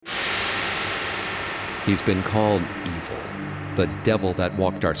He's been called evil, the devil that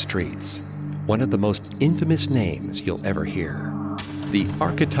walked our streets, one of the most infamous names you'll ever hear. The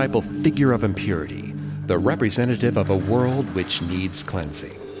archetypal figure of impurity, the representative of a world which needs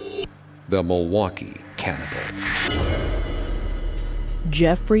cleansing. The Milwaukee Cannibal.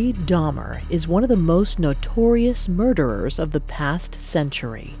 Jeffrey Dahmer is one of the most notorious murderers of the past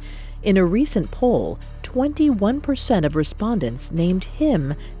century. In a recent poll, 21% of respondents named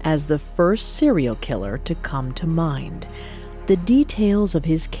him as the first serial killer to come to mind. The details of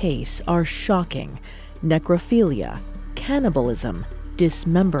his case are shocking. Necrophilia, cannibalism,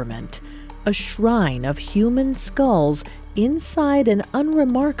 dismemberment, a shrine of human skulls inside an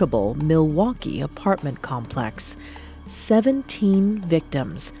unremarkable Milwaukee apartment complex. 17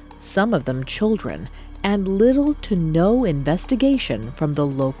 victims, some of them children, and little to no investigation from the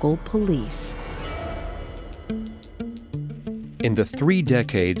local police. In the 3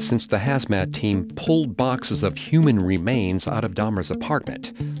 decades since the hazmat team pulled boxes of human remains out of Dahmer's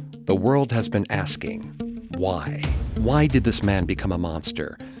apartment, the world has been asking, why? Why did this man become a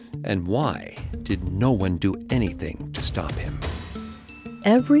monster? And why did no one do anything to stop him?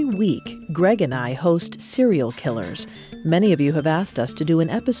 Every week, Greg and I host Serial Killers. Many of you have asked us to do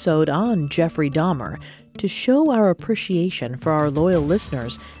an episode on Jeffrey Dahmer. To show our appreciation for our loyal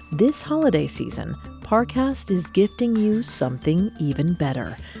listeners, this holiday season, Parcast is gifting you something even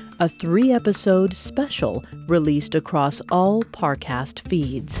better. A 3-episode special released across all Parcast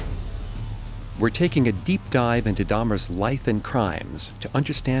feeds. We're taking a deep dive into Dahmer's life and crimes to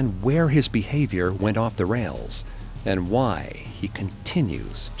understand where his behavior went off the rails and why he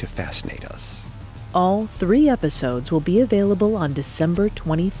continues to fascinate us. All 3 episodes will be available on December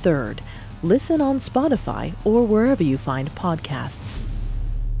 23rd. Listen on Spotify or wherever you find podcasts.